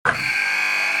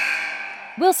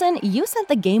Wilson, you sent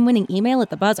the game-winning email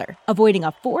at the buzzer, avoiding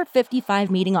a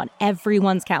 4:55 meeting on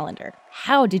everyone's calendar.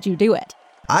 How did you do it?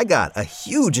 I got a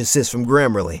huge assist from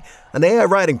Grammarly, an AI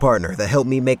writing partner that helped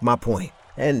me make my point.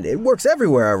 And it works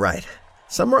everywhere I write.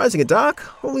 Summarizing a doc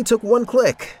only took one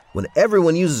click. When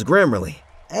everyone uses Grammarly,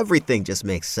 everything just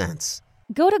makes sense.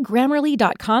 Go to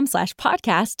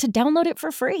Grammarly.com/podcast to download it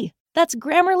for free. That's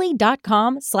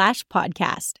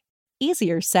Grammarly.com/podcast.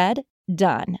 Easier said,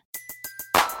 done.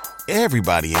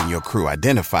 Everybody in your crew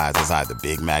identifies as either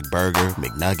Big Mac Burger,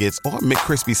 McNuggets, or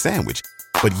McCrispy Sandwich.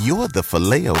 But you're the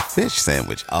Filet-O-Fish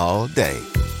Sandwich all day.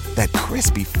 That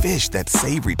crispy fish, that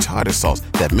savory tartar sauce,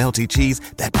 that melty cheese,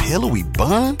 that pillowy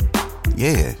bun.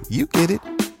 Yeah, you get it.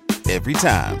 Every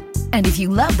time. And if you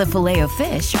love the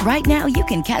Filet-O-Fish, right now you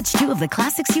can catch two of the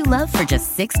classics you love for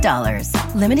just $6.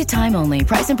 Limited time only.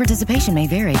 Price and participation may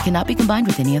vary. Cannot be combined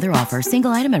with any other offer.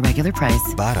 Single item at regular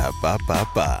price.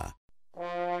 Ba-da-ba-ba-ba.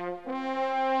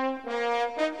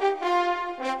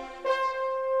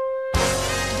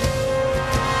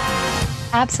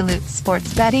 Absolute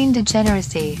sports betting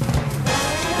degeneracy.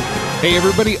 Hey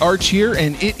everybody, Arch here,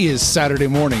 and it is Saturday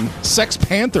morning. Sex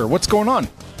Panther, what's going on?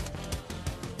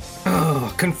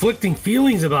 Oh, conflicting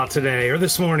feelings about today or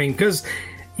this morning because,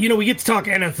 we get to talk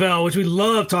NFL, which we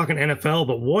love talking NFL,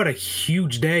 but what a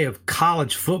huge day of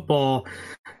college football.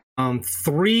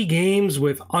 3 games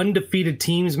with undefeated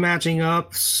teams matching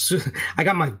up. I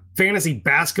got my fantasy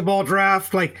basketball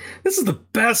draft. Like, this is the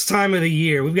best time of the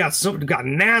year. We've got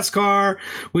NASCAR,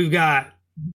 we've got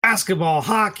basketball,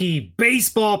 hockey,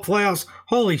 baseball playoffs.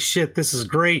 Holy shit, this is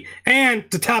great. And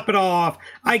to top it all off,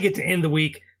 I get to end the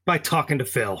week by talking to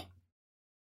Phil.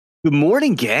 Good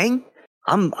morning, gang.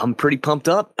 I'm pretty pumped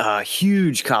up.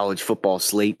 Huge college football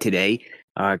slate today.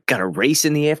 Got a race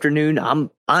in the afternoon.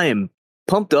 I am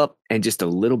pumped up and just a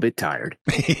little bit tired.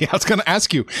 I was going to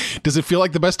ask you, does it feel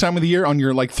like the best time of the year on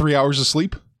your 3 hours of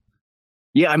sleep?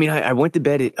 Yeah, I mean, I went to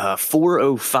bed at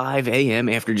 4:05 a.m.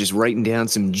 after just writing down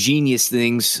some genius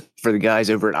things for the guys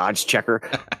over at Odds Checker.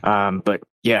 But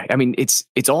yeah, I mean, it's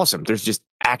awesome. There's just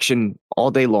action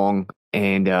all day long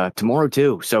and tomorrow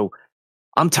too. So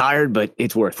I'm tired, but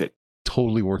it's worth it.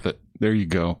 Totally worth it. There you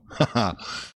go. All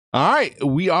right,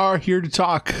 we are here to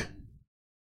talk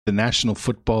the National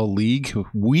Football League,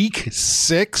 Week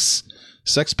 6.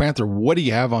 Sex Panther, what do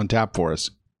you have on tap for us?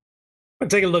 I'm going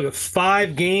to take a look at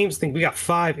 5 games. I think we got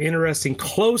 5 interesting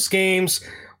close games.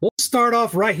 We'll start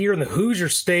off right here in the Hoosier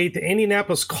State. The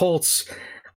Indianapolis Colts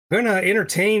are going to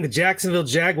entertain the Jacksonville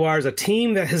Jaguars, a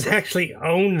team that has actually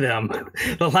owned them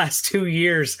the last 2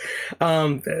 years.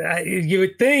 You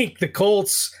would think the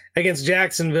Colts against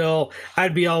Jacksonville,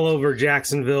 I'd be all over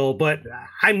Jacksonville, but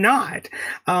I'm not.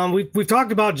 We've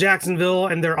talked about Jacksonville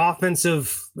and their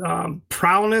offensive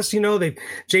prowess.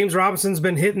 James Robinson's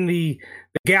been hitting the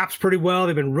gaps pretty well.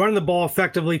 They've been running the ball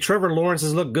effectively. Trevor Lawrence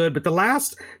has looked good, but the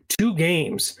last 2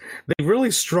 games, they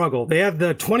really struggled. They had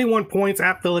the 21 points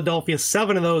at Philadelphia.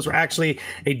 7 of those were actually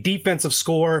a defensive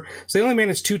score. So they only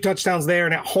managed 2 touchdowns there.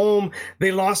 And at home,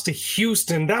 they lost to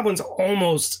Houston. That one's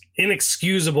almost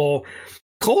inexcusable.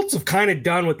 Colts have kind of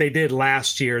done what they did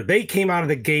last year. They came out of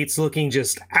the gates looking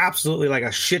just absolutely like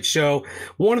a shit show.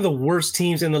 One of the worst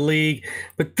teams in the league.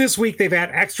 But this week they've had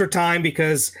extra time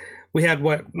because we had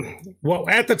what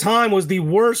at the time was the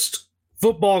worst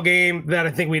football game that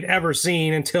I think we'd ever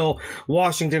seen until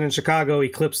Washington and Chicago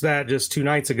eclipsed that just 2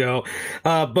 nights ago.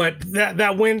 But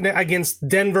that win against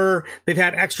Denver, they've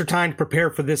had extra time to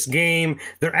prepare for this game.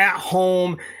 They're at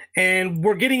home. And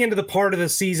we're getting into the part of the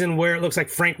season where it looks like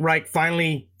Frank Reich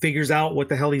finally figures out what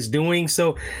the hell he's doing.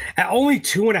 So at only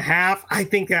 2.5, I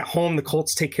think at home the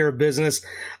Colts take care of business.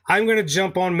 I'm going to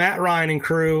jump on Matt Ryan and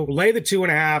crew, lay the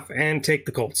 2.5, and take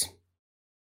the Colts.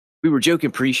 We were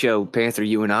joking pre-show, Panther,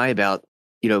 you and I, about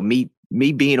me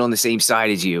being on the same side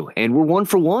as you, and we're 1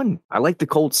 for 1. I like the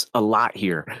Colts a lot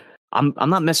here. I'm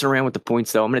not messing around with the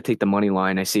points though. I'm going to take the money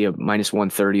line. I see a minus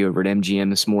 130 over at MGM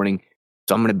this morning,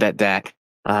 so I'm going to bet that.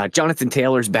 Jonathan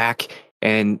Taylor's back,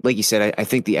 and like you said, I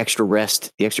think the extra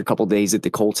rest, the extra couple days that the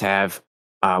Colts have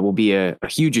will be a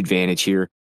huge advantage here.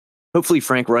 Hopefully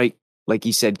Frank Reich, like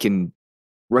you said, can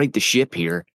right the ship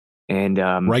here and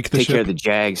take care of the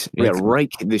Jags. Right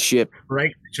the ship.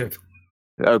 Right the ship.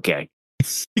 Okay.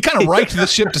 He kind of riked the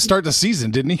ship to start the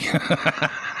season, didn't he?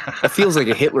 That feels like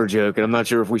a Hitler joke, and I'm not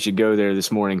sure if we should go there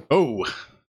this morning. Oh.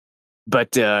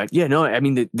 But I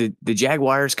mean, the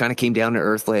Jaguars kind of came down to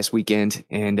earth last weekend,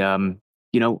 and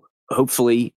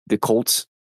hopefully the Colts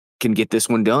can get this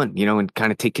one done, and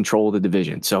kind of take control of the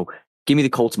division. So give me the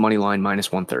Colts money line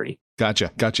minus 130.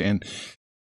 Gotcha. And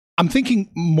I'm thinking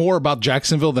more about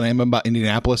Jacksonville than I am about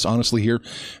Indianapolis, honestly, here.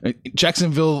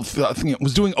 Jacksonville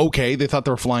was doing okay. They thought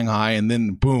they were flying high, and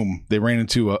then, boom, they ran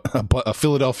into a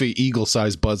Philadelphia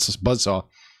Eagle-sized buzzsaw.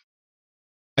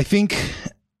 I think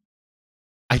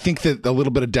that a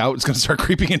little bit of doubt is going to start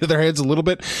creeping into their heads a little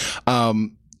bit.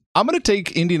 I'm going to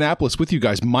take Indianapolis with you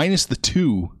guys, minus the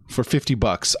 2 for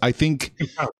 $50. I think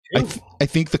I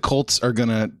think the Colts are going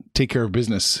to take care of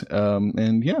business.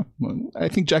 And yeah, I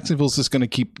think Jacksonville's just going to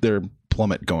keep their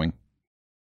plummet going.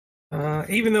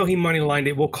 Even though he money lined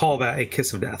it, we'll call that a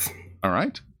kiss of death. All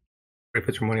right.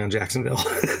 Put your money on Jacksonville.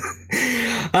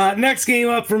 Next game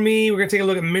up for me, we're going to take a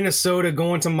look at Minnesota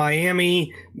going to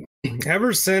Miami.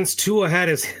 Ever since Tua had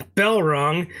his bell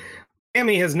rung,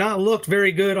 Miami has not looked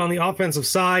very good on the offensive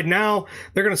side. Now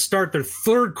they're going to start their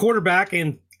third quarterback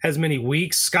in as many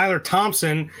weeks. Skylar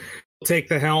Thompson will take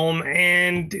the helm.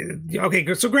 And,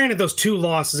 okay, so granted, those 2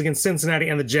 losses against Cincinnati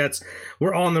and the Jets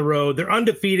were on the road. They're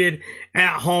undefeated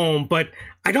at home, but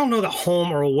I don't know that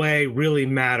home or away really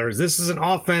matters. This is an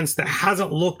offense that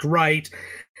hasn't looked right.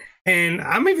 And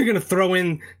I'm even going to throw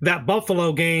in that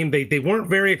Buffalo game. They weren't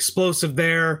very explosive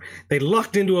there. They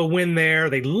lucked into a win there.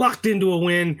 They lucked into a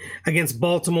win against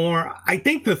Baltimore. I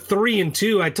think the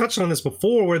 3-2, I touched on this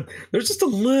before, where there's just a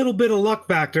little bit of luck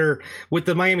factor with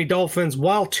the Miami Dolphins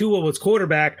while Tua was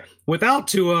quarterback. Without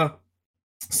Tua,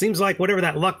 seems like whatever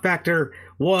that luck factor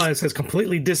was has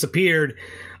completely disappeared.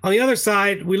 On the other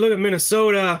side, we look at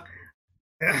Minnesota.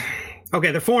 Okay,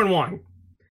 they're 4-1.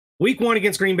 Week 1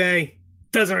 against Green Bay.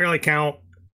 Doesn't really count.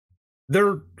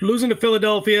 They're losing to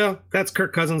Philadelphia. That's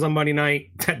Kirk Cousins on Monday night.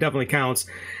 That definitely counts.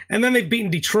 And then they've beaten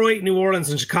Detroit, New Orleans,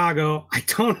 and Chicago. I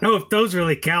don't know if those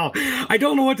really count. I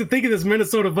don't know what to think of this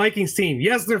Minnesota Vikings team.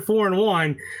 Yes, they're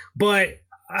 4-1, but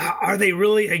are they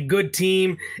really a good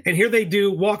team? And here they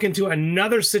do walk into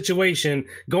another situation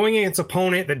going against an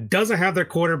opponent that doesn't have their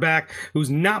quarterback, who's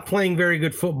not playing very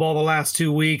good football the last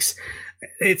 2 weeks.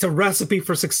 It's a recipe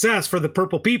for success for the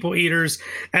Purple People Eaters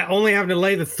at only having to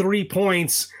lay the 3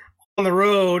 points on the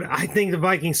road. I think the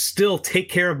Vikings still take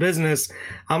care of business.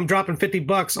 I'm dropping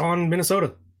 $50 on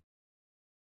Minnesota.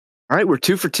 All right, we're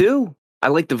 2 for 2. I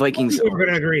like the Vikings. We're going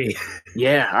to agree.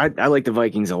 Yeah, I like the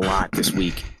Vikings a lot this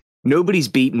week. Nobody's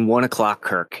beaten 1 o'clock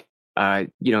Kirk.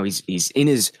 He's in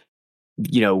his,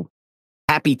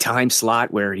 happy time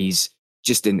slot where he's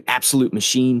just an absolute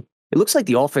machine. It looks like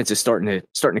the offense is starting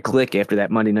to click after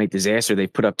that Monday night disaster. They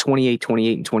put up 28,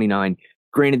 28, and 29.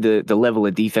 Granted, the level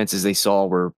of defenses they saw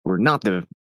were not the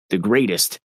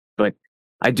greatest, but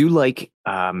I do like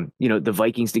the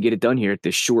Vikings to get it done here at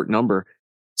this short number.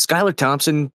 Skylar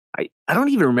Thompson, I don't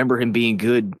even remember him being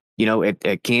good,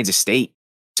 at Kansas State.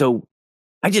 So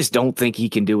I just don't think he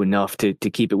can do enough to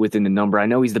keep it within the number. I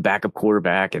know he's the backup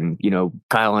quarterback, and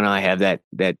Kyle and I have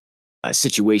that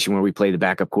situation where we play the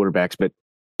backup quarterbacks, but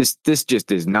this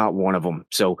just is not one of them.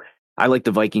 So I like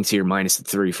the Vikings here minus the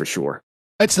 3 for sure.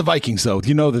 It's the Vikings, though.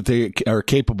 You know that they are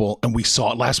capable, and we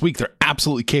saw it last week. They're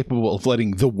absolutely capable of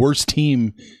letting the worst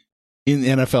team in the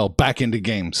NFL back into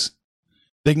games.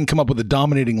 They can come up with a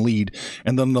dominating lead,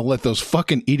 and then they'll let those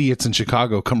fucking idiots in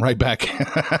Chicago come right back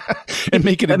and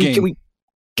make it a game.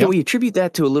 Can we attribute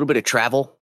that to a little bit of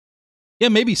travel? Yeah,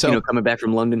 maybe so. Coming back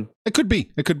from London. It could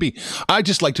be. I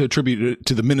just like to attribute it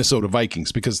to the Minnesota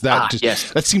Vikings because that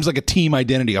seems like a team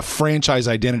identity, a franchise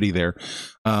identity there.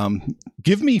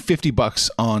 Give me $50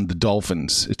 on the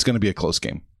Dolphins. It's going to be a close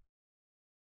game.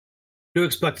 Do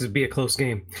expect it to be a close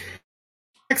game.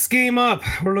 Next game up,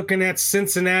 we're looking at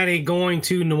Cincinnati going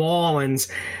to New Orleans.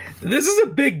 This is a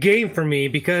big game for me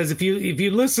because if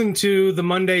you listen to the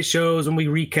Monday shows when we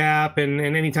recap and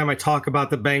anytime I talk about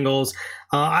the Bengals,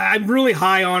 I'm really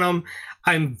high on them.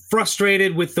 I'm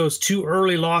frustrated with those 2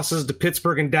 early losses to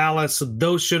Pittsburgh and Dallas. So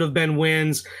those should have been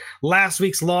wins. Last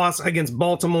week's loss against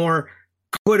Baltimore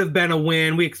could have been a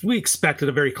win. We expected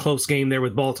a very close game there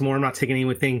with Baltimore. I'm not taking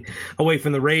anything away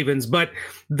from the Ravens, but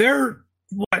they're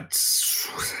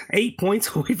 8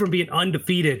 points away from being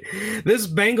undefeated. This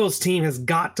Bengals team has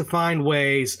got to find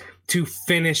ways to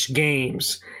finish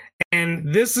games.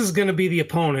 And this is going to be the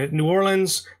opponent. New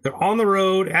Orleans, they're on the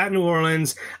road at New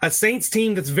Orleans, a Saints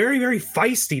team that's very, very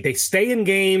feisty. They stay in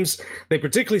games. They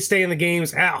particularly stay in the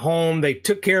games at home. They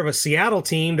took care of a Seattle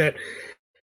team that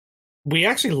we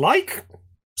actually like.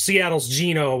 Seattle's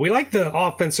Geno. We like the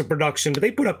offensive production, but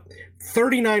they put up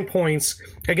 39 points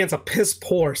against a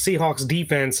piss-poor Seahawks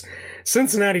defense.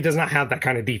 Cincinnati does not have that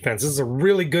kind of defense. This is a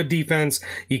really good defense.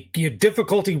 You have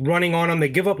difficulty running on them. They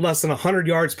give up less than 100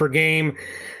 yards per game.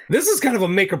 This is kind of a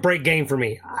make-or-break game for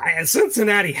me.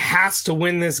 Cincinnati has to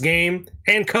win this game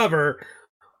and cover,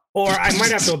 or I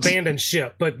might have to abandon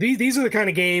ship. But these are the kind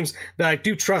of games that I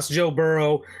do trust Joe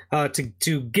Burrow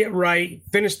to get right,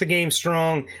 finish the game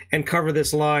strong, and cover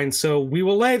this line. So we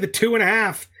will lay the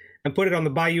 2.5 and put it on the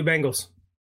Bayou Bengals.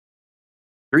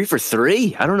 3 for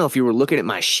 3. I don't know if you were looking at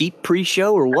my sheep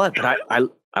pre-show or what, but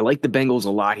I like the Bengals a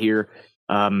lot here.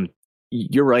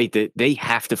 You're right that they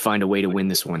have to find a way to win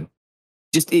this one.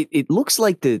 Just it looks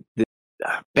like the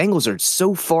Bengals are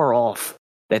so far off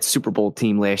that Super Bowl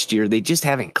team last year. They just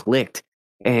haven't clicked.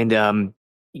 And,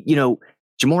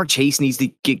 Jamar Chase needs to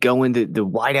get going. The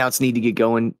wideouts need to get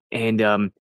going. And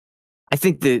I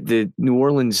think the New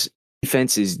Orleans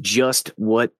defense is just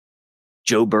what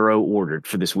Joe Burrow ordered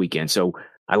for this weekend. So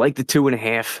I like the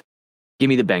 2.5. Give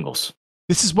me the Bengals.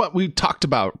 This is what we talked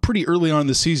about pretty early on in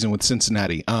the season with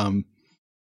Cincinnati.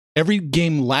 Every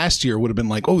game last year would have been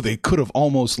like, oh, they could have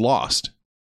almost lost.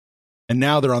 And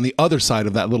now they're on the other side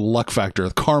of that little luck factor.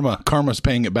 Karma's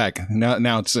paying it back.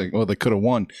 Now it's like, well, they could have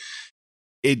won.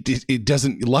 It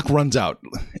doesn't. Luck runs out,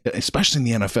 especially in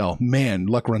the NFL. Man,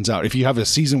 luck runs out. If you have a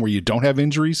season where you don't have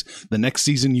injuries, the next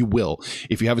season you will.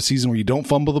 If you have a season where you don't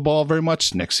fumble the ball very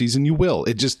much, next season you will.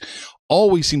 It just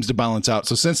always seems to balance out.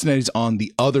 So Cincinnati's on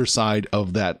the other side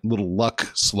of that little luck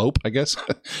slope, I guess,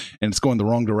 and it's going the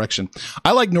wrong direction.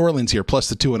 I like New Orleans here, plus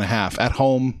the 2.5 at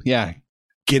home. Yeah.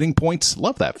 Getting points,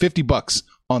 love that. $50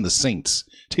 on the Saints.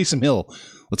 Taysom Hill,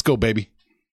 let's go, baby.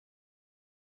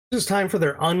 It's time for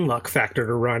their unluck factor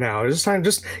to run out. It's time.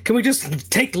 Can we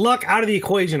just take luck out of the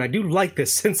equation? I do like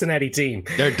this Cincinnati team.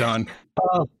 They're done.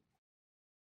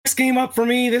 Next game up for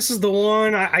me. This is the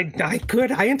one I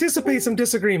anticipate some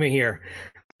disagreement here.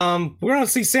 We're going to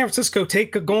see San Francisco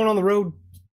going on the road.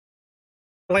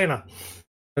 Atlanta.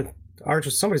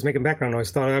 Archer, somebody's making background noise.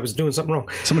 Thought I was doing something wrong.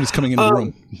 Somebody's coming into the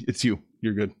room. It's you.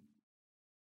 You're good.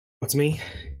 What's me?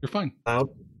 You're fine. Loud.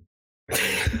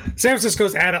 San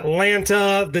Francisco's at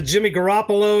Atlanta. The Jimmy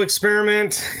Garoppolo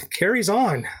experiment carries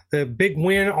on. The big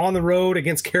win on the road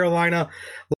against Carolina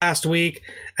last week.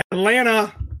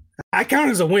 Atlanta, I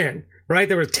count as a win, right?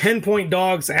 There were 10-point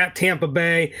dogs at Tampa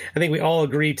Bay. I think we all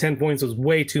agree 10 points was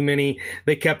way too many.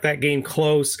 They kept that game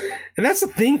close. And that's the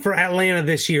thing for Atlanta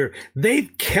this year.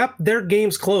 They've kept their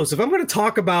games close. If I'm going to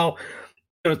talk about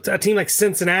a team like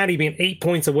Cincinnati being 8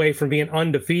 points away from being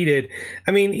undefeated,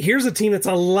 I mean, here's a team that's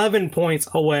 11 points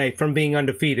away from being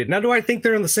undefeated. Now, do I think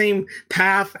they're on the same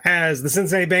path as the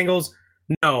Cincinnati Bengals?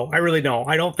 No, I really don't.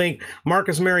 I don't think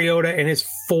Marcus Mariota and his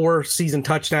 4 season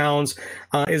touchdowns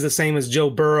is the same as Joe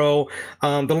Burrow.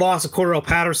 The loss of Cordarrelle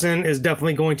Patterson is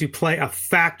definitely going to play a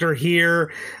factor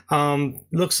here.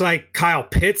 Looks like Kyle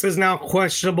Pitts is now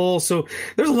questionable. So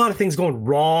there's a lot of things going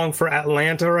wrong for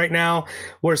Atlanta right now,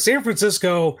 where San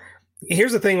Francisco,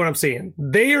 here's the thing what I'm seeing.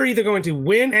 They are either going to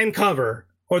win and cover,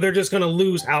 or they're just going to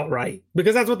lose outright,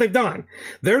 because that's what they've done.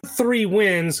 Their 3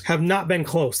 wins have not been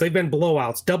close. They've been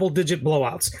blowouts, double-digit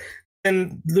blowouts.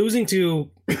 And losing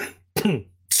to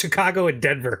Chicago and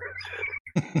Denver.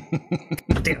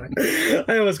 Damn it.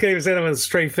 I almost can't even say that with a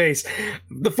straight face.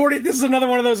 This is another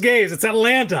one of those games. It's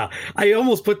Atlanta. I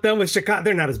almost put them with Chicago.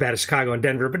 They're not as bad as Chicago and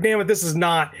Denver, but damn it, this is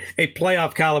not a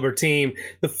playoff caliber team.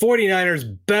 The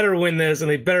 49ers better win this,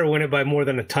 and they better win it by more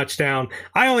than a touchdown.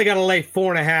 I only got to lay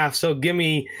 4.5, so give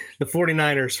me the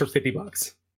 49ers for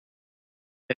 $50.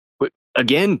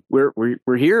 Again,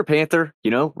 we're here, Panther.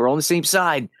 We're on the same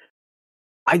side.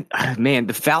 Man,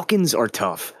 the Falcons are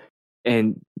tough.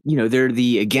 And they're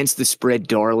the against the spread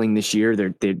darling this year.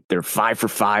 They're 5 for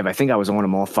 5. I think I was on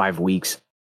them all 5 weeks,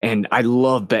 and I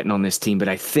love betting on this team. But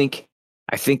I think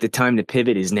the time to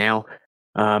pivot is now.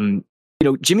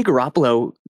 Jimmy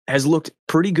Garoppolo has looked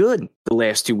pretty good the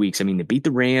last 2 weeks. I mean, they beat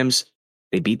the Rams,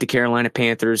 they beat the Carolina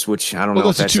Panthers, which I don't know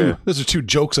if that's those are 2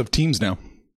 jokes of teams now.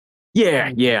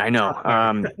 Yeah, I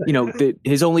know.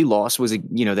 His only loss was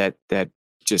that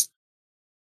just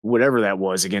whatever that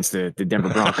was against the Denver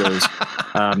Broncos.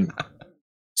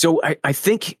 So I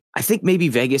think maybe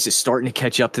Vegas is starting to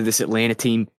catch up to this Atlanta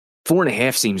team.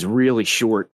 4.5 seems really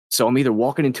short. So I'm either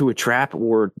walking into a trap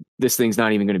or this thing's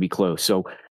not even going to be close. So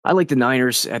I like the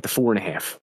Niners at the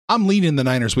 4.5. I'm leaning the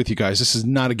Niners with you guys. This is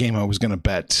not a game I was going to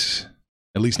bet.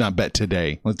 At least not bet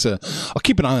today. I'll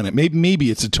keep an eye on it.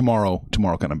 Maybe it's a tomorrow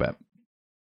kind of bet.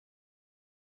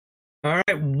 All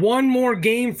right, one more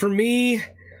game for me.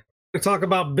 To talk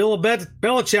about Bill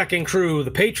Belichick and crew.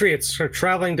 The Patriots are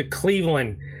traveling to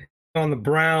Cleveland on the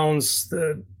Browns.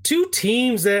 The 2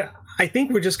 teams that I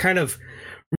think we're just kind of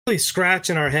really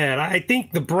scratching our head. I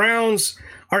think the Browns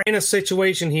are in a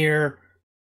situation here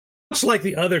much like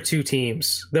the other two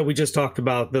teams that we just talked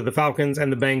about, the Falcons and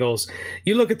the Bengals,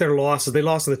 you look at their losses. They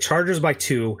lost to the Chargers by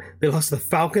 2. They lost to the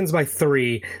Falcons by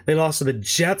 3. They lost to the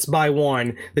Jets by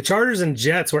 1. The Chargers and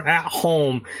Jets were at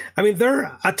home. I mean,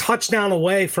 they're a touchdown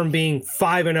away from being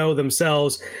 5-0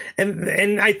 themselves.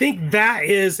 And I think that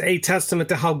is a testament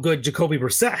to how good Jacoby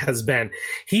Brissett has been.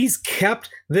 He's kept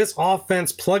this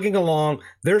offense plugging along.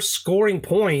 They're scoring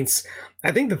points.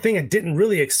 I think the thing I didn't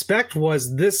really expect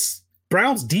was this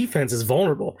Browns defense is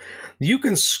vulnerable. You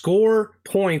can score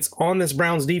points on this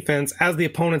Browns defense as the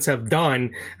opponents have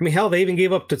done. I mean, hell, they even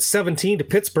gave up to 17 to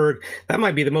Pittsburgh. That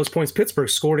might be the most points Pittsburgh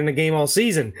scored in a game all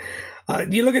season.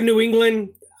 You look at New England.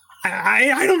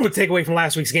 I don't know what to take away from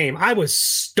last week's game. I was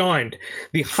stunned.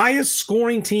 The highest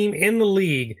scoring team in the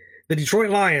league, the Detroit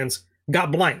Lions,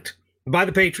 got blanked by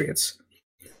the Patriots.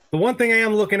 The one thing I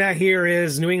am looking at here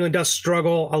is New England does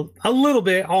struggle a little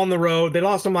bit on the road. They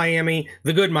lost to Miami,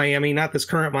 the good Miami, not this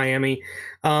current Miami.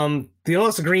 They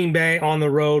lost to Green Bay on the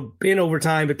road in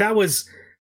overtime, but that was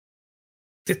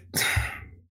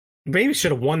maybe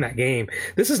should have won that game.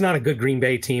 This is not a good Green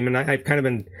Bay team, and I've kind of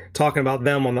been talking about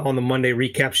them on the Monday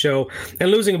recap show.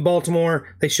 And losing in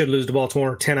Baltimore, they should lose to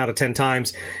Baltimore 10 out of 10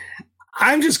 times.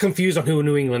 I'm just confused on who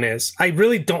New England is. I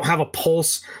really don't have a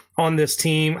pulse on this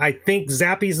team. I think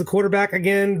Zappi's the quarterback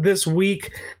again this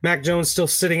week. Mac Jones still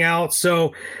sitting out.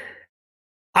 So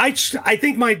I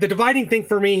think the dividing thing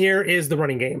for me here is the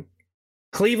running game.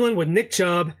 Cleveland with Nick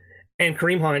Chubb and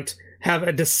Kareem Hunt have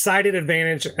a decided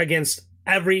advantage against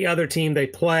every other team they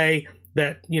play.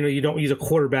 That, you don't use a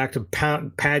quarterback to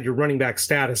pad your running back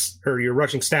status or your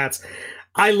rushing stats.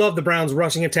 I love the Browns'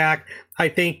 rushing attack. I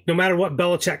think no matter what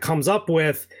Belichick comes up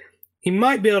with, he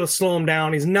might be able to slow him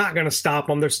down. He's not going to stop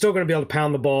him. They're still going to be able to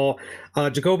pound the ball.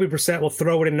 Jacoby Brissett will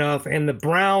throw it enough, and the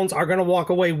Browns are going to walk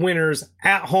away winners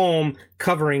at home,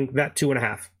 covering that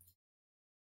 2.5.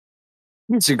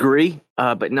 Disagree,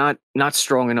 but not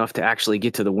strong enough to actually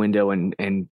get to the window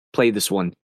and play this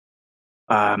one.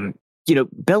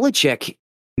 Belichick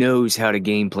knows how to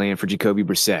game plan for Jacoby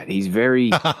Brissett. He's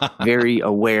very, very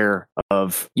aware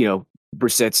of,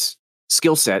 Brissett's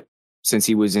skill set since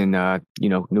he was in,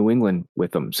 New England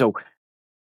with them. So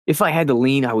if I had to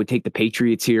lean, I would take the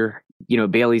Patriots here.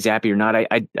 Bailey Zappi or not,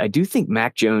 I do think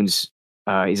Mac Jones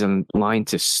is on line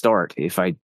to start if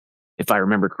I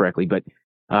remember correctly. But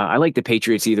I like the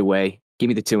Patriots either way. Give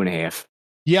me the 2.5.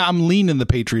 Yeah, I'm leaning the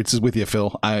Patriots with you,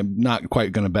 Phil. I'm not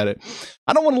quite going to bet it.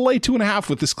 I don't want to lay 2.5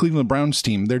 with this Cleveland Browns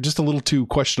team. They're just a little too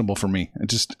questionable for me. I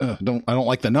just don't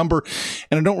like the number,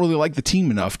 and I don't really like the team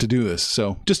enough to do this.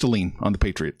 So just a lean on the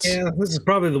Patriots. Yeah, this is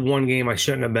probably the one game I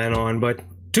shouldn't have been on, but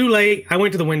too late. I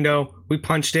went to the window. We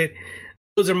punched it.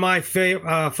 Those are my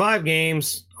 5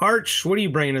 games. Arch, what are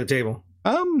you bringing to the table?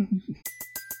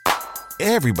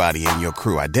 Everybody in your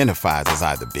crew identifies as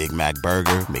either Big Mac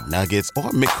Burger, McNuggets, or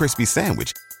McCrispy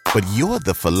Sandwich. But you're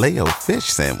the Filet-O-Fish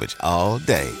Sandwich all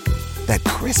day. That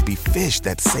crispy fish,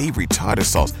 that savory tartar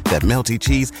sauce, that melty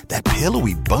cheese, that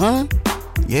pillowy bun.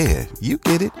 Yeah, you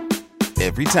get it.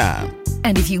 Every time.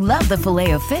 And if you love the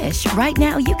Filet-O-Fish, right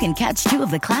now you can catch 2 of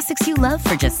the classics you love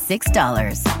for just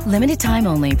 $6. Limited time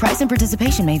only. Price and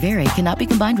participation may vary. Cannot be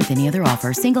combined with any other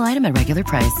offer. Single item at regular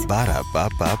price.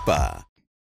 Ba-da-ba-ba-ba.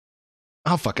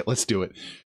 Oh, fuck it. Let's do it.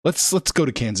 Let's go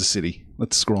to Kansas City.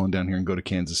 Let's scroll on down here and go to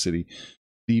Kansas City.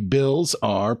 The Bills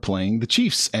are playing the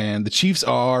Chiefs, and the Chiefs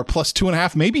are plus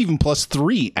 2.5, maybe even plus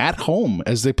 3 at home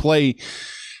as they play,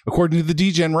 according to the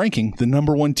DGen ranking, the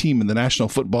number 1 team in the National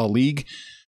Football League.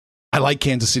 I like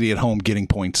Kansas City at home getting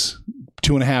points.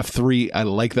 2.5, 3. I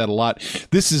like that a lot.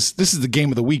 This is the game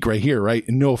of the week right here, right?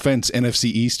 And no offense, NFC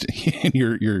East,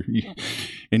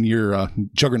 and your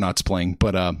juggernauts playing,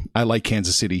 but I like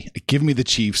Kansas City. Give me the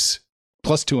Chiefs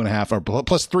plus 2.5 or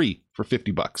plus 3 for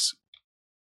 $50.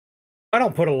 I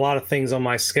don't put a lot of things on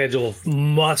my schedule of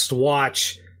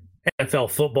must-watch NFL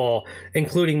football,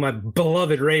 including my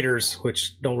beloved Raiders,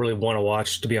 which don't really want to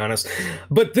watch, to be honest.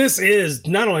 But this is,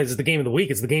 not only is it the game of the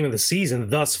week, it's the game of the season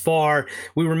thus far.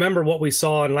 We remember what we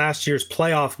saw in last year's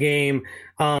playoff game.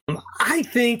 I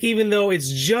think even though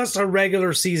it's just a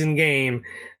regular season game,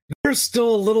 there's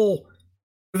still a little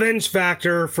revenge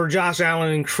factor for Josh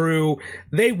Allen and crew.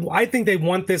 I think they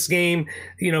want this game.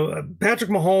 Patrick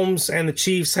Mahomes and the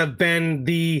Chiefs have been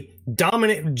the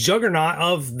dominant juggernaut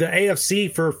of the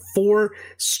AFC for 4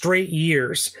 straight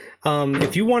years.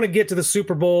 If you want to get to the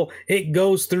Super Bowl, it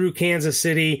goes through Kansas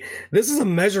City. This is a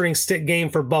measuring stick game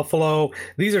for Buffalo.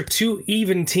 These are 2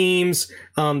 even teams.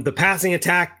 The passing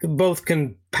attack, both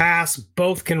can pass,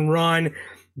 both can run.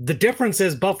 The difference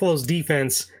is Buffalo's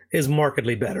defense is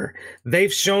markedly better.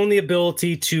 They've shown the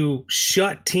ability to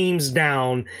shut teams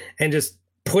down and just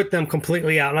put them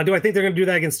completely out. Now, do I think they're going to do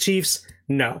that against Chiefs?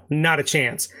 No, not a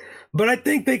chance. But I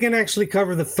think they can actually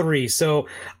cover the 3. So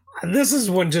this is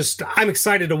one I'm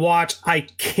excited to watch. I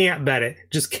can't bet it.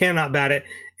 Just cannot bet it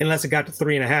unless it got to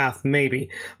 3.5, maybe.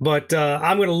 But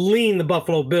I'm going to lean the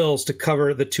Buffalo Bills to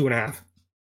cover the 2.5.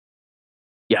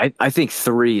 Yeah, I think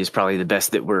 3 is probably the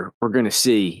best that we're going to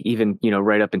see, even,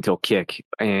 right up until kick.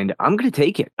 And I'm going to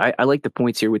take it. I like the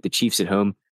points here with the Chiefs at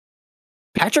home.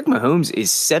 Patrick Mahomes is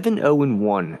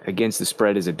 7-0-1 against the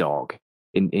spread as a dog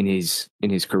in his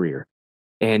career.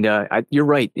 And you're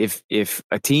right. If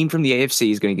a team from the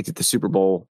AFC is going to get to the Super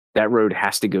Bowl, that road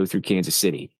has to go through Kansas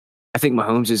City. I think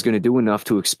Mahomes is going to do enough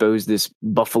to expose this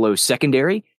Buffalo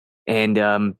secondary, and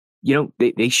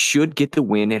they should get the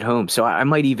win at home. So I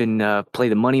might even play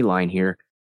the money line here.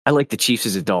 I like the Chiefs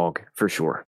as a dog for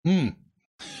sure.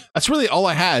 That's really all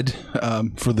I had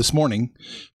for this morning.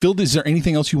 Phil, is there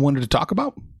anything else you wanted to talk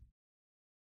about?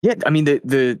 Yeah, I mean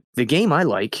the game I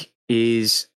like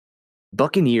is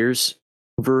Buccaneers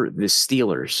over the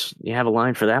Steelers. You have a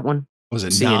line for that one? Was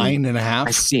it 9.5?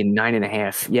 I see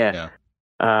 9.5. Yeah.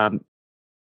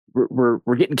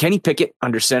 We're getting Kenny Pickett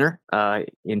under center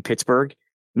in Pittsburgh.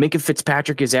 Minka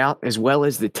Fitzpatrick is out, as well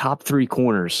as the top 3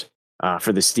 corners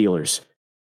for the Steelers.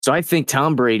 So I think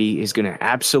Tom Brady is going to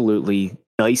absolutely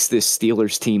dice this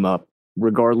Steelers team up,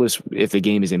 regardless if the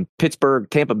game is in Pittsburgh,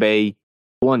 Tampa Bay,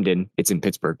 London. It's in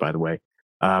Pittsburgh, by the way.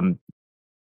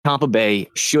 Tampa Bay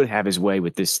should have his way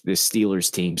with this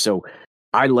Steelers team. So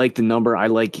I like the number. I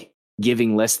like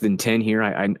giving less than 10 here.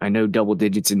 I know double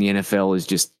digits in the NFL is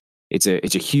just it's a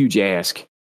huge ask,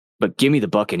 but give me the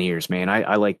Buccaneers, man.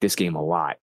 I like this game a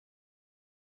lot.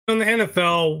 In the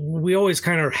NFL, we always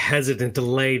kind of hesitant to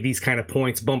lay these kind of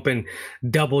points bumping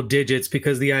double digits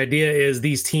because the idea is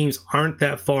these teams aren't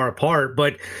that far apart.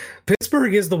 But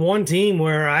Pittsburgh is the one team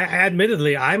where I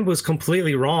was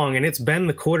completely wrong, and it's been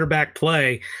the quarterback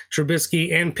play,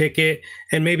 Trubisky and Pickett,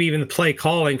 and maybe even the play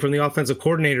calling from the offensive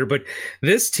coordinator. But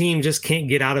this team just can't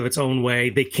get out of its own way.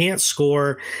 They can't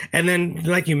score. And then,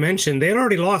 like you mentioned, they had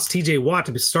already lost TJ Watt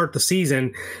to start the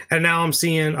season. And now I'm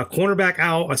seeing a cornerback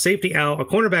out, a safety out, a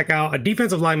cornerback out, a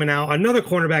defensive lineman out, another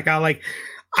cornerback out. Like,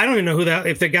 I don't even know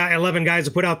if they got 11 guys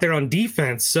to put out there on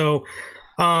defense. So,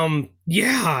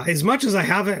 as much as I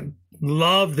haven't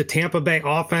loved the Tampa Bay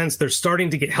offense, they're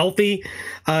starting to get healthy.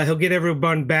 He'll get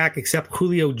everyone back except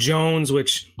Julio Jones,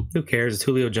 which who cares? It's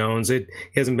Julio Jones. He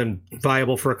hasn't been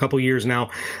viable for a couple years now.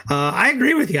 I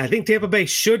agree with you. I think Tampa Bay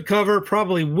should cover,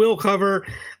 probably will cover.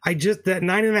 That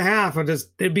 9.5,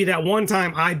 it'd be that one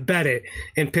time I bet it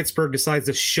and Pittsburgh decides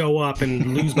to show up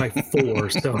and lose by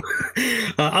 4. So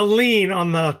I'll lean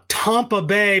on the Tampa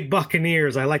Bay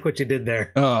Buccaneers. I like what you did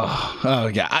there.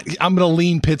 Oh yeah. I'm going to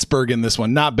lean Pittsburgh in this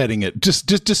one, not betting it,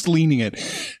 just leaning it.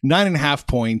 9.5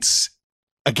 points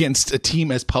against a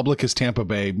team as public as Tampa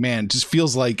Bay. Man, just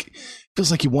feels like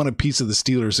you want a piece of the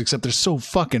Steelers, except they're so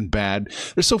fucking bad.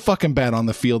 They're so fucking bad on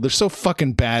the field. They're so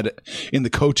fucking bad in the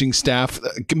coaching staff.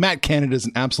 Matt Canada is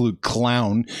an absolute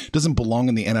clown. Doesn't belong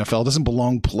in the NFL. Doesn't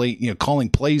belong calling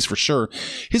plays for sure.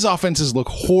 His offenses look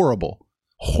horrible.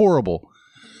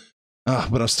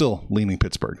 But I'm still leaning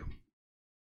Pittsburgh.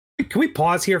 Can we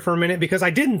pause here for a minute? Because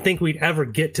I didn't think we'd ever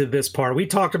get to this part. We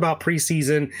talked about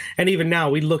preseason, and even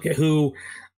now we look at who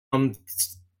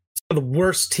the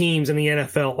worst teams in the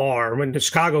NFL are, when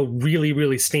Chicago really,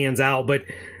 really stands out. But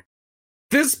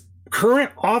this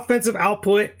current offensive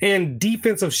output and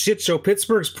defensive shit show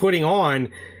Pittsburgh's putting on,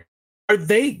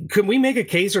 can we make a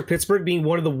case for Pittsburgh being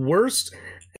one of the worst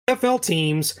NFL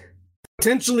teams,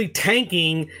 potentially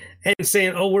tanking and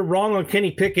saying, oh, we're wrong on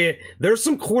Kenny Pickett? There's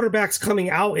some quarterbacks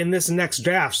coming out in this next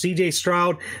draft. CJ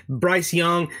Stroud, Bryce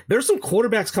Young. There's some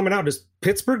quarterbacks coming out. Does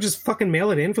Pittsburgh just fucking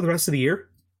mail it in for the rest of the year?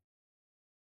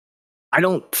 I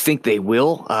don't think they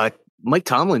will. Mike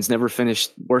Tomlin's never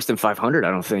finished worse than 500, I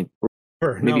don't think.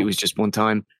 Maybe it was just one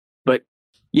time. But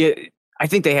yeah, I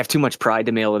think they have too much pride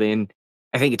to mail it in.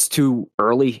 I think it's too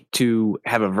early to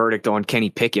have a verdict on Kenny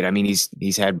Pickett. I mean,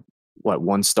 he's had,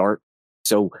 one start?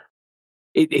 So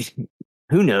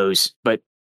who knows? But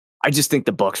I just think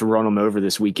the Bucs run them over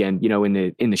this weekend.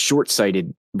 In the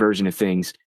short-sighted version of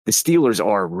things, the Steelers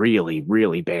are really,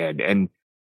 really bad. And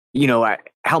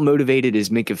how motivated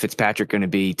is Minka Fitzpatrick going to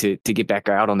be to get back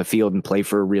out on the field and play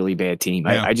for a really bad team?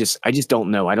 Yeah. I just don't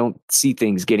know. I don't see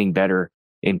things getting better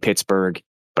in Pittsburgh,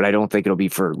 but I don't think it'll be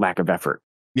for lack of effort.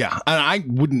 Yeah, and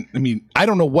I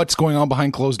don't know what's going on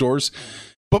behind closed doors,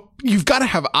 but you've got to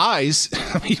have eyes.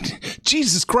 I mean,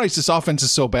 Jesus Christ, this offense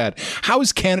is so bad. How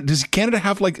is Canada? Does Canada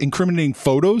have incriminating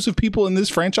photos of people in this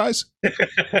franchise?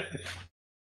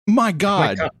 My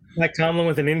God. Like Tomlin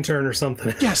with an intern or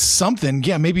something. Yeah, something.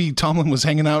 Yeah, maybe Tomlin was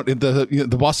hanging out in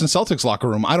the Boston Celtics locker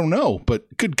room. I don't know, but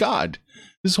good God,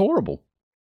 this is horrible.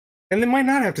 And they might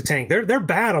not have to tank. They're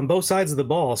bad on both sides of the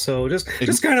ball. So just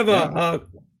kind of a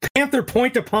Panther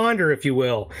point to ponder, if you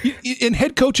will. And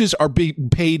head coaches are being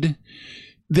paid.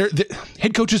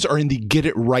 Head coaches are in the get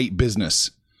it right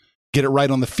business. Get it right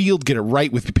on the field. Get it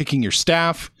right with picking your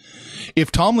staff.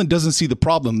 If Tomlin doesn't see the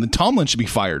problem, then Tomlin should be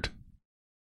fired.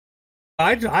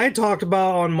 I talked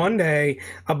about on Monday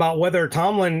about whether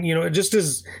Tomlin, just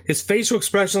his facial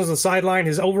expressions on the sideline,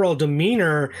 his overall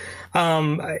demeanor,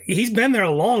 he's been there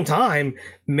a long time.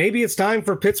 Maybe it's time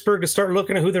for Pittsburgh to start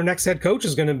looking at who their next head coach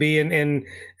is going to be. And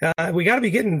we got to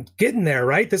be getting there,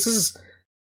 right? This is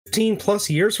 15 plus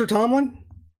years for Tomlin.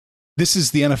 This is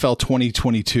the NFL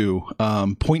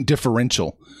 2022 point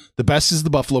differential. The best is the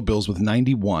Buffalo Bills with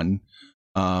 91.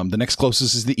 The next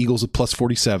closest is the Eagles with plus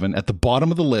 47. At the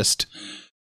bottom of the list,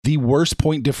 the worst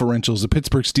point differential is the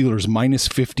Pittsburgh Steelers minus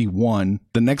 51.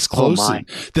 The next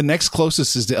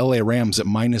closest is the LA Rams at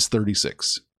minus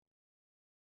 36.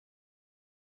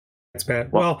 That's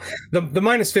bad. Well, the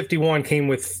minus 51 came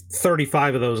with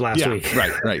 35 of those last week.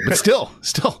 Right. But still,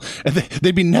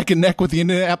 they'd be neck and neck with the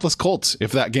Indianapolis Colts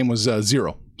if that game was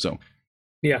 0. So,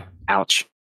 yeah. Ouch.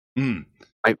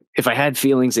 If I had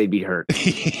feelings, they'd be hurt.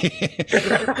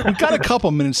 We've got a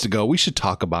couple minutes to go. We should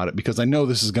talk about it because I know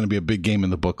this is going to be a big game in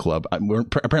the book club.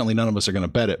 Apparently, none of us are going to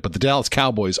bet it, but the Dallas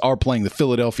Cowboys are playing the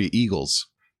Philadelphia Eagles.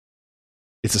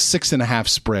 It's a 6.5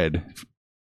 spread.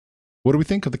 What do we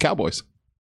think of the Cowboys?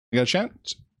 You got a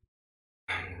chance?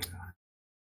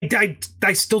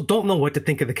 I still don't know what to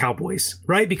think of the Cowboys,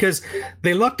 right? Because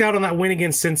they lucked out on that win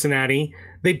against Cincinnati.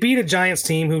 They beat a Giants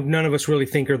team who none of us really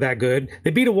think are that good. They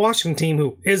beat a Washington team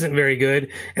who isn't very good.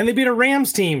 And they beat a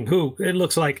Rams team who it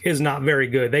looks like is not very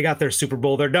good. They got their Super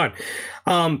Bowl. They're done.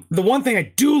 The one thing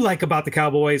I do like about the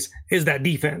Cowboys is that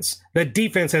defense. That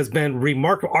defense has been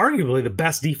remarkable, arguably the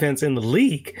best defense in the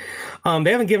league.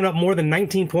 They haven't given up more than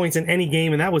 19 points in any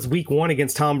game, and that was week 1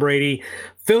 against Tom Brady.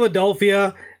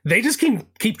 Philadelphia, they just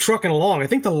keep trucking along. I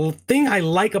think the thing I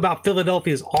like about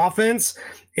Philadelphia's offense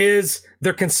is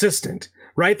they're consistent,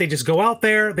 right? They just go out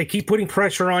there. They keep putting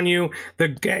pressure on you. They're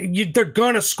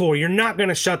going to score. You're not going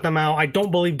to shut them out. I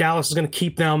don't believe Dallas is going to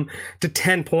keep them to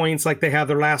 10 points like they have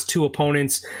their last 2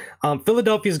 opponents.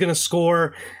 Philadelphia is going to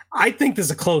score. I think this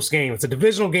is a close game. It's a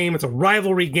divisional game. It's a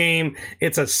rivalry game.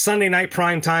 It's a Sunday night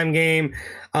primetime game.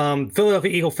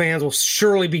 Philadelphia Eagle fans will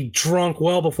surely be drunk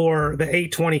well before the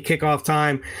 8:20 kickoff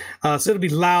time. So it'll be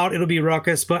loud. It'll be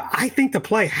ruckus. But I think the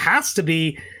play has to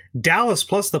be Dallas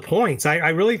plus the points. I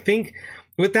really think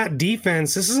with that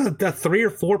defense, this is a 3 or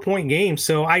 4 point game.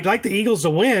 So I'd like the Eagles to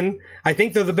win. I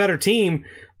think they're the better team.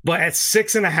 But at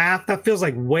 6.5, that feels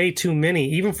like way too many,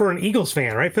 even for an Eagles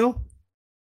fan, right, Phil?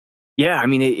 Yeah, I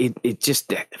mean, it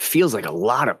just feels like a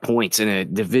lot of points in a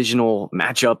divisional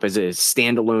matchup as a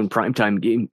standalone primetime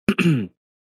game.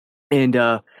 And,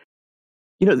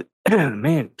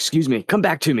 man, excuse me, come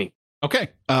back to me. Okay.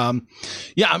 I'm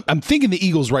thinking the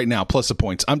Eagles right now, plus the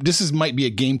points. This might be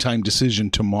a game time decision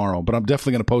tomorrow, but I'm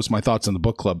definitely going to post my thoughts on the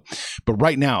book club. But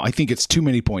right now, I think it's too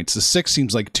many points. The 6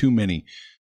 seems like too many.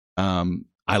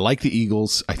 I like the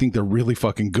Eagles. I think they're really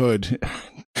fucking good.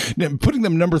 Putting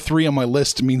them number 3 on my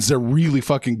list means they're really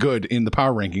fucking good in the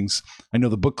power rankings. I know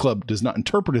the book club does not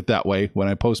interpret it that way when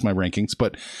I post my rankings,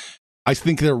 but I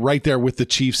think they're right there with the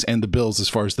Chiefs and the Bills as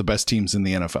far as the best teams in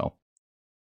the NFL.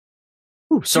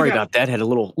 Ooh, sorry about that. Had a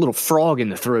little frog in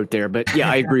the throat there, but yeah,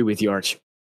 I agree with you, Arch.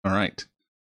 All right.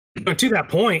 But to that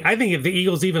point, I think if the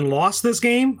Eagles even lost this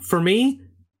game, for me,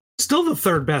 still the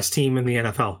 3rd best team in the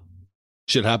NFL.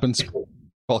 Shit happens.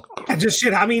 Just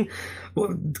shit. I mean,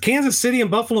 Kansas City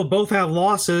and Buffalo both have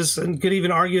losses, and could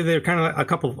even argue they're kind of a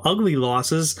couple of ugly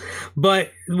losses,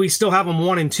 but we still have them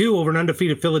 1-2 over an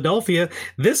undefeated Philadelphia.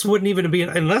 This wouldn't even be,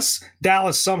 unless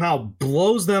Dallas somehow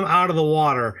blows them out of the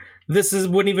water,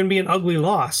 wouldn't even be an ugly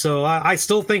loss. So I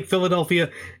still think Philadelphia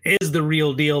is the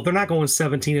real deal. They're not going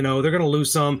 17-0. They're going to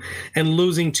lose some, and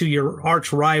losing to your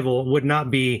arch rival would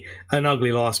not be an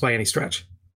ugly loss by any stretch.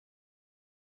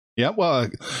 Yeah, well,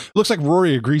 it looks like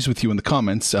Rory agrees with you in the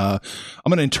comments. I'm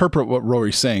going to interpret what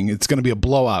Rory's saying. It's going to be a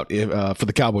blowout for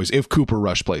the Cowboys if Cooper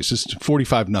Rush plays. Just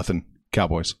 45-0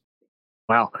 Cowboys.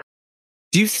 Wow.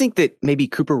 Do you think that maybe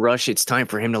Cooper Rush, it's time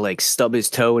for him to stub his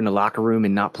toe in the locker room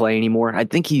and not play anymore? I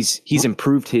think he's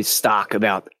improved his stock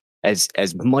about as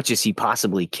much as he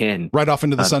possibly can. Right off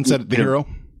into the sunset at the hero?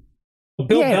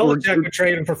 Bill Belichick would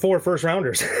trade him for 4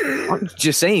 first-rounders. I'm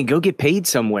just saying, go get paid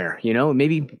somewhere.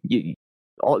 Maybe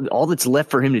all that's left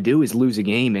for him to do is lose a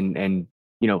game and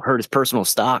hurt his personal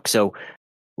stock. So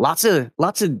lots of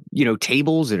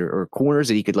tables or corners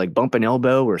that he could like bump an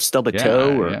elbow or stub a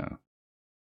toe. Yeah.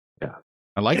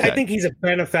 I like that. I think he's a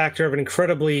benefactor of an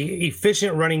incredibly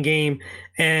efficient running game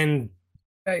and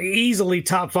easily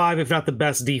top 5, if not the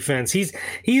best defense. He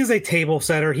is a table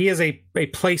setter. He is a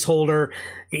placeholder.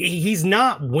 He's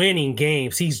not winning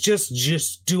games. He's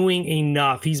just doing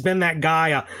enough. He's been that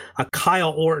guy, a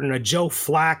Kyle Orton, a Joe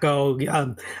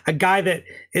Flacco, a guy that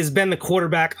has been the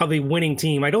quarterback of a winning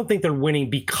team. I don't think they're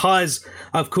winning because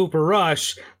of Cooper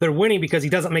Rush. They're winning because he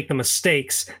doesn't make the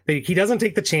mistakes. He doesn't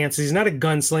take the chances. He's not a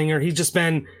gunslinger. He's just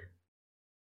been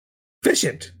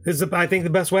efficient is, I think,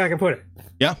 the best way I can put it.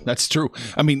 Yeah, that's true.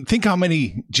 I mean, think how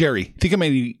many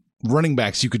running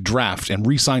backs you could draft and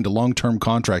re-sign to long-term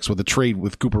contracts with a trade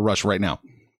with Cooper Rush right now.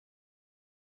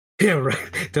 Yeah, right.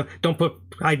 Don't put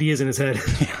ideas in his head.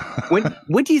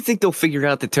 When do you think they'll figure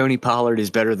out that Tony Pollard is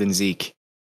better than Zeke?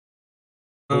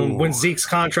 When Zeke's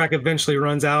contract eventually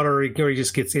runs out or he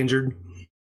just gets injured.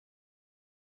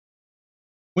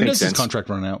 When does his contract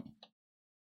run out?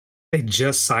 They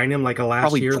just signed him like a last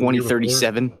Probably year.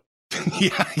 2037.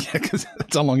 yeah, because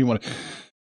that's how long you want to.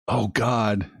 Oh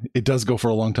God, it does go for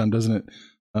a long time, doesn't it?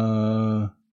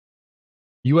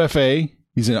 UFA,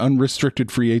 he's an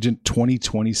unrestricted free agent,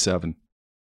 2027.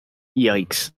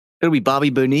 Yikes! It'll be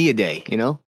Bobby Bonilla day, you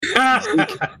know.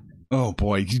 Oh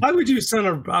boy, why would you sign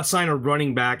a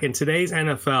running back in today's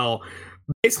NFL?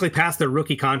 Basically, past their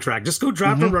rookie contract. Just go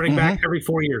draft a running back every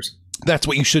 4 years. That's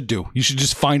what you should do. You should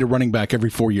just find a running back every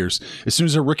 4 years. As soon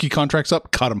as their rookie contract's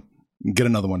up, cut them and get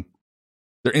another one.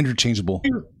 They're interchangeable.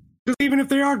 Because even if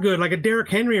they are good, like a Derrick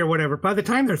Henry or whatever, by the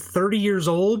time they're 30 years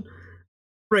old,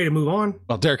 ready to move on.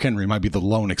 Well, Derrick Henry might be the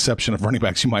lone exception of running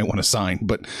backs you might want to sign.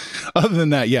 But other than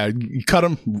that, yeah, you cut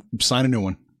them, sign a new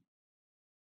one.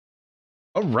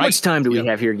 All right. How much time do we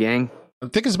have here, gang? I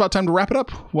think it's about time to wrap it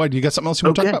up. Why? Do you got something else you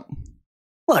want to talk about?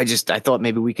 Well, I thought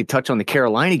maybe we could touch on the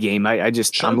Carolina game.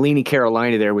 I'm leaning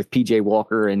Carolina there with PJ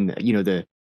Walker and, the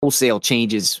wholesale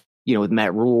changes, with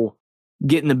Matt Rule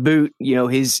getting the boot.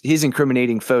 His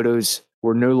incriminating photos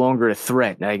were no longer a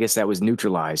threat. I guess that was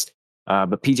neutralized.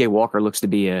 But PJ Walker looks to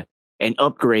be an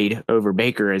upgrade over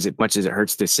Baker, as much as it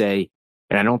hurts to say.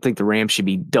 And I don't think the Rams should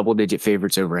be double-digit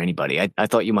favorites over anybody. I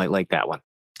thought you might like that one.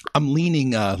 I'm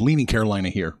leaning Carolina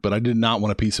here, but I did not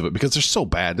want a piece of it because they're so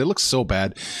bad. They look so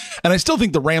bad. And I still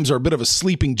think the Rams are a bit of a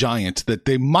sleeping giant that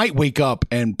they might wake up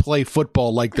and play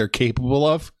football like they're capable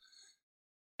of.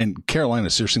 And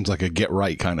Carolina sure seems like a get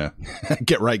right kind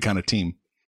of team.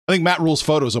 I think Matt Rule's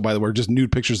photos, by the way, are just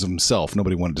nude pictures of himself.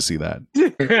 Nobody wanted to see that.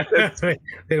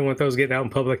 They don't want those getting out in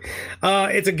public.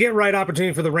 It's a get-right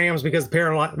opportunity for the Rams because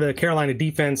the Carolina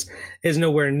defense is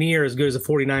nowhere near as good as the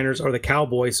 49ers or the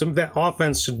Cowboys. Some of that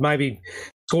offense should maybe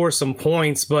score some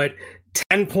points, but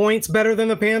 10 points better than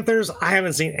the Panthers? I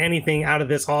haven't seen anything out of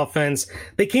this offense.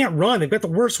 They can't run. They've got the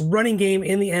worst running game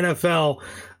in the NFL.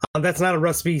 That's not a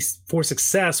recipe for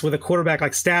success with a quarterback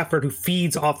like Stafford who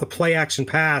feeds off the play-action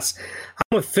pass.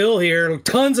 I'm with Phil here.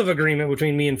 Tons of agreement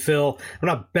between me and Phil. I'm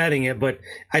not betting it, but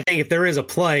I think if there is a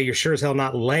play, you're sure as hell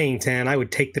not laying 10. I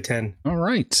would take the 10. All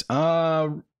right.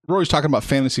 Rory's talking about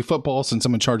fantasy football. Since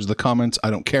I'm in charge of the comments, I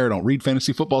don't care. I don't read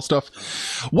fantasy football stuff.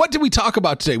 What did we talk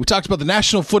about today? We talked about the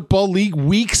National Football League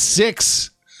Week 6.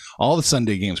 All the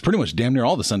Sunday games. Pretty much damn near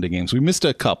all the Sunday games. We missed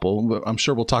a couple, but I'm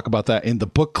sure we'll talk about that in the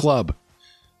book club.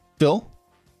 Phil,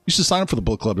 you should sign up for the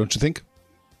book club, don't you think?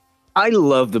 I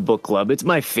love the book club. It's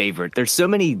my favorite. There's so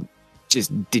many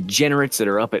just degenerates that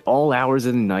are up at all hours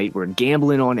of the night. We're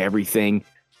gambling on everything.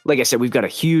 Like I said, we've got a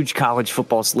huge college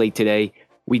football slate today.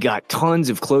 We got tons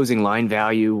of closing line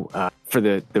value for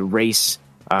the race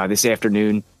this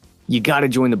afternoon. You got to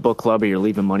join the book club or you're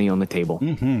leaving money on the table.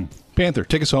 Mm-hmm. Panther,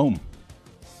 take us home.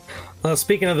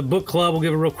 Speaking of the book club, we'll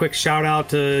give a real quick shout out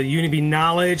to Uniby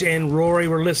Knowledge and Rory.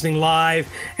 We're listening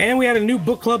live. And we had a new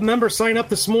book club member sign up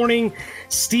this morning.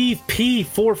 Steve P.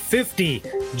 450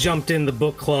 jumped in the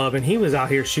book club and he was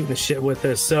out here shooting the shit with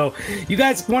us. So you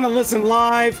guys want to listen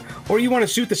live or you want to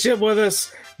shoot the shit with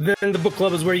us, then the book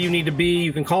club is where you need to be.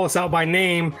 You can call us out by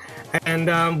name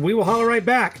and we will holler right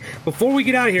back. Before we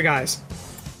get out of here, guys,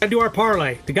 I do our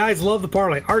parlay. The guys love the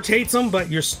parlay. Arch hates them,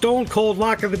 but your stone cold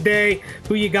lock of the day.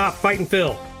 Who you got fighting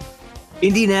Phil?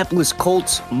 Indianapolis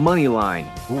Colts money line.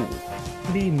 Ooh.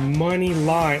 The money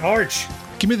line. Arch.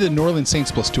 Give me the New Orleans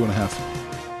Saints plus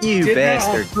 2.5. You Did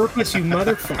bastard. That on purpose, you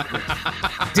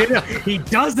motherfucker. He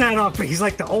does that on purpose. He's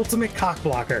like the ultimate cock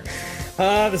blocker.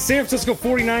 The San Francisco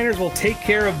 49ers will take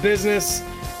care of business.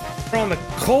 We're on the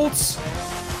Colts.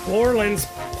 Orleans.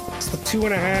 It's the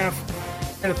 2.5.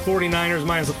 And the 49ers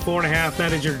minus the 4.5.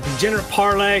 That is your degenerate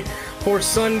parlay for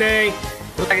Sunday.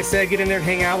 Like I said, get in there and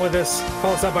hang out with us.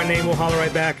 Call us up by name. We'll holler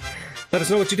right back. Let us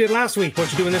know what you did last week,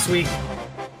 what you're doing this week.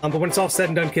 But when it's all said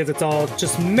and done, kids, it's all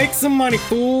just make some money,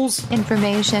 fools.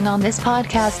 Information on this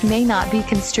podcast may not be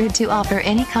construed to offer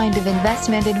any kind of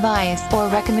investment advice or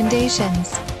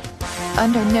recommendations.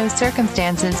 Under no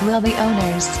circumstances will the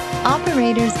owners,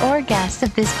 operators, or guests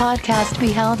of this podcast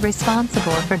be held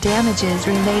responsible for damages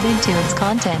related to its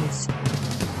contents.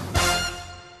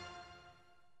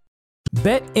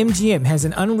 BetMGM has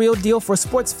an unreal deal for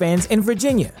sports fans in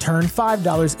Virginia. Turn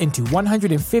 $5 into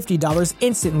 $150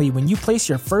 instantly when you place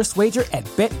your first wager at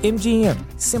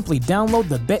BetMGM. Simply download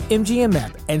the BetMGM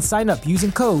app and sign up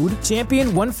using code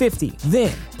Champion150.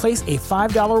 Then, place a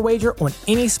 $5 wager on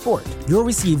any sport. You'll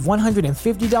receive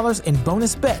 $150 in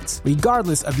bonus bets,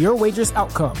 regardless of your wager's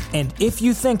outcome. And if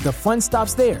you think the fun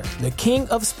stops there, the king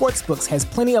of sportsbooks has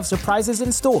plenty of surprises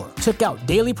in store. Check out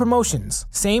daily promotions,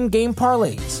 same-game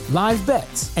parlays, live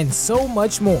bets, and so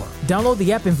much more. Download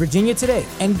the app in Virginia today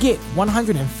and get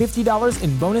 $150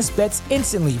 in bonus bets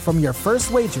instantly from your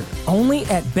first wager. Only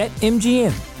at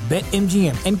BetMGM.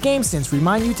 BetMGM and GameSense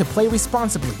remind you to play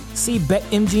responsibly. See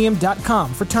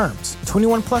BetMGM.com for terms.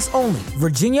 21 plus only.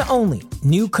 Virginia only.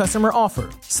 New customer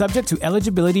offer. Subject to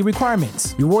eligibility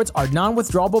requirements. Rewards are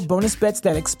non-withdrawable bonus bets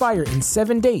that expire in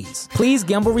 7 days. Please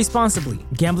gamble responsibly.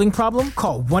 Gambling problem?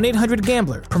 Call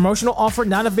 1-800-GAMBLER. Promotional offer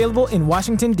not available in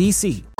Washington, D.C.